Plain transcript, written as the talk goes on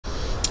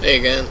Hey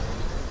again,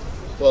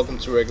 welcome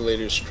to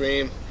Regulators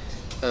stream.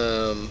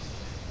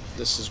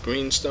 This is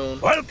Greenstone.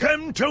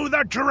 Welcome to the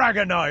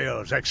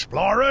Dragonflight,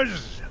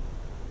 explorers!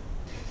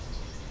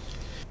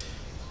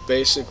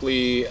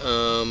 Basically,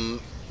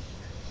 I'm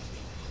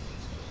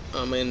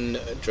in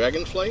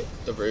Dragonflight,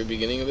 the very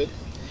beginning of it,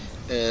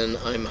 and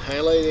I'm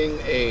highlighting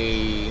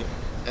a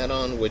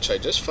add-on which I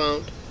just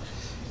found.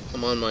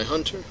 I'm on my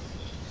hunter,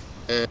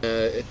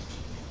 and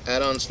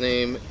add-on's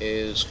name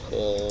is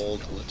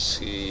called, let's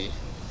see,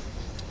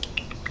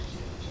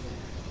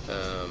 I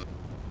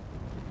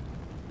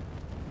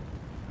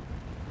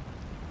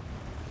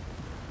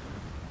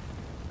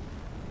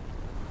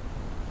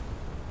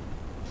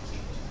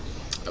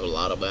have a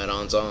lot of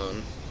add-ons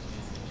on.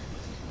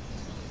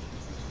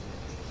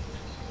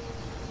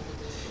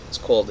 It's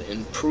called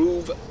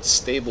Improve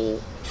Stable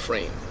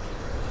Frame.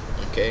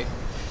 Okay,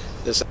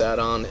 this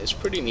add-on is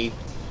pretty neat,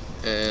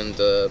 and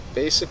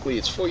basically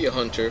it's for your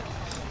hunter.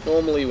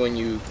 Normally when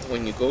you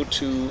go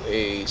to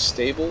a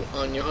stable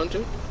on your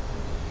hunter,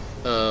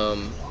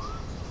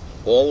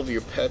 all of your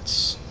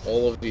pets,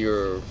 all of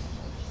your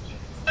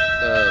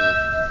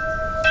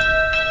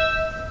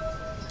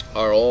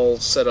are all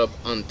set up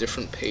on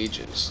different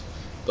pages,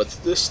 but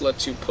this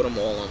lets you put them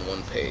all on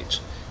one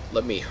page.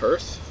 Let me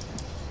hearth,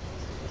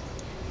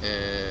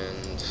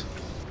 and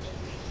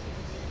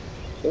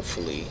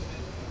hopefully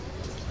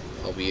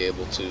I'll be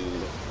able to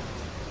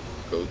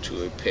go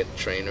to a pet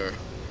trainer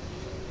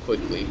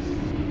quickly.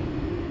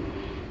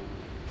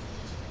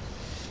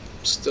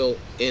 Still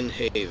in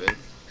Haven.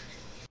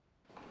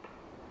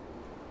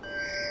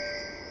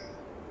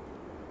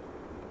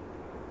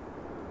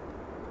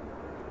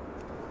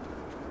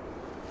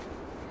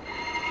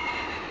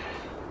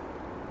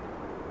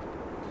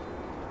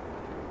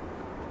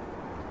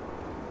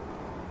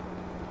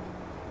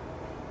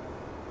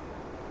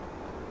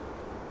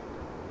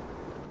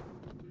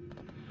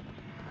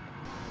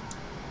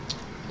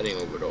 Heading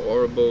over to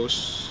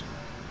Oribos.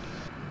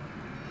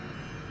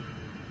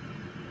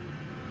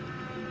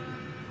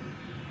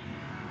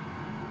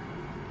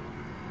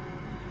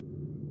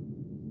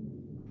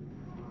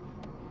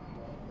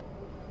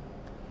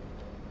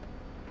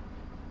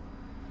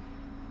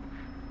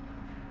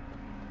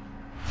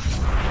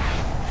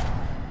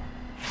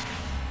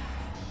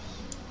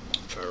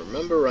 If I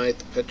remember right,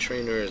 the pet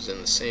trainer is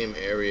in the same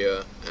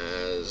area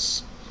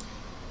as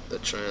the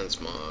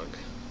transmog.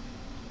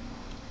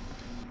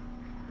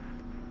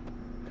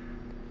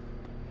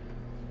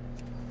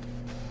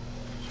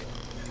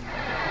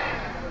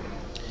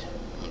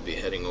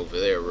 Heading over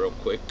there real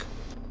quick.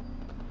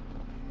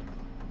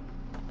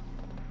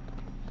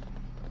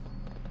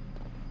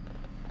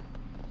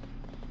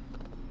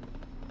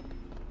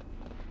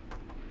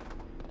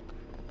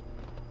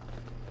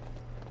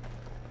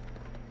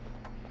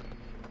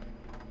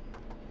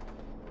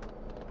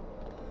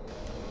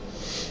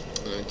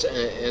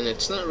 And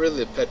it's not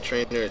really a pet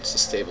trainer, it's the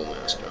stable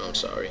master. I'm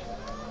sorry.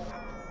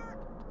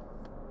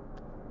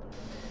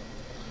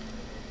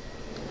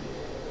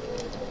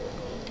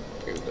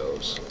 Here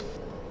goes.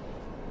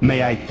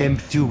 May I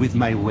tempt you with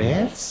my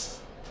wares?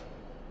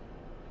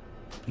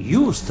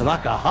 You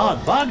struck a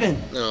hard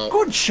bargain. Now,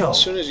 good show.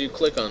 As soon as you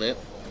click on it,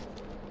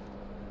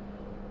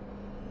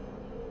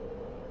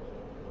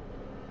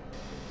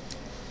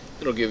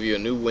 it'll give you a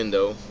new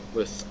window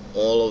with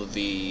all of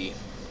the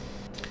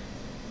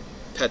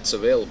pets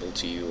available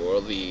to you,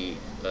 or the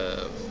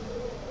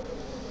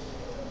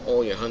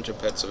all your hunter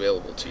pets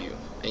available to you,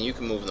 and you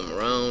can move them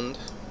around.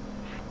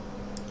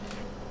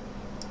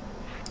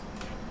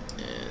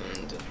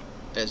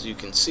 As you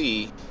can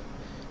see,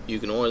 you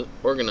can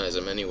organize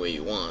them any way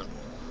you want.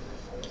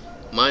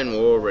 Mine were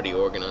already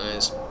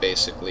organized,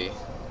 basically,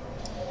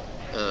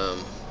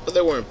 but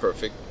they weren't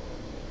perfect,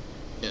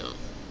 you know.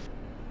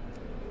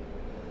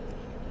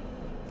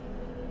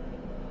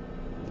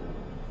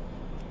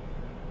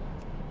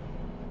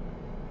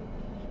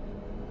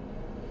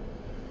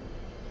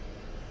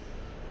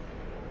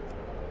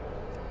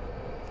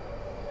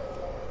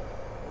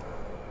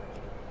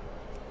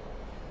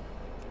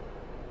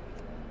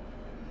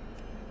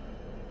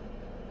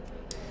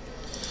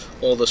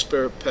 All the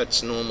spirit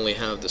pets normally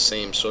have the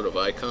same sort of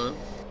icon,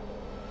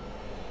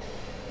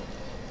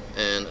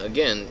 and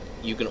again,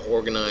 you can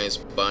organize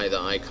by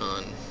the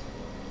icon.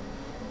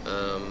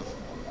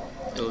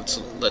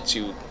 It lets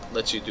you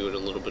do it a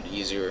little bit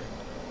easier,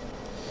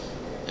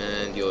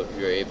 and you're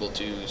able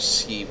to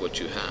see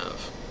what you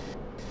have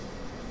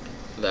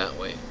that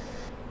way.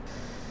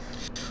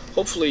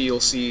 Hopefully, you'll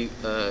see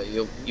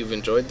you've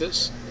enjoyed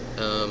this.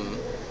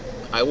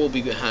 I will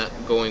be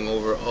going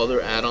over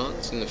other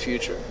add-ons in the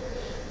future.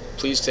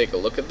 Please take a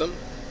look at them.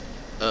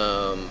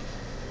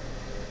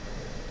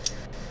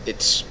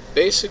 It's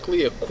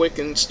basically a quick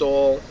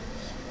install,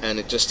 and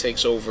it just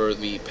takes over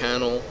the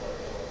panel,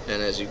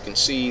 and as you can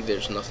see,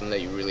 there's nothing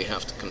that you really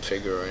have to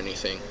configure or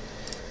anything.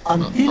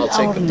 I'll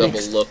take a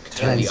double look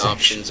in the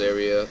options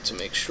area to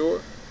make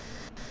sure.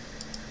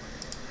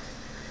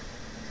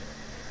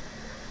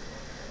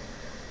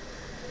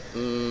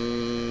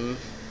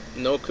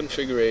 No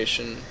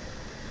configuration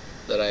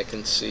that I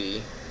can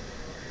see.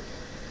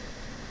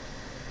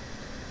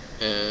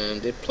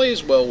 and it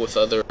plays well with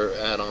other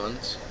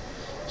add-ons.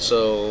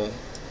 So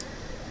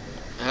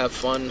have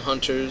fun,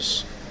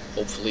 hunters.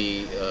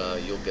 Hopefully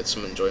you'll get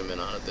some enjoyment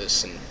out of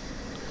this, and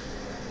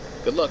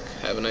good luck.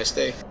 Have a nice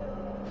day.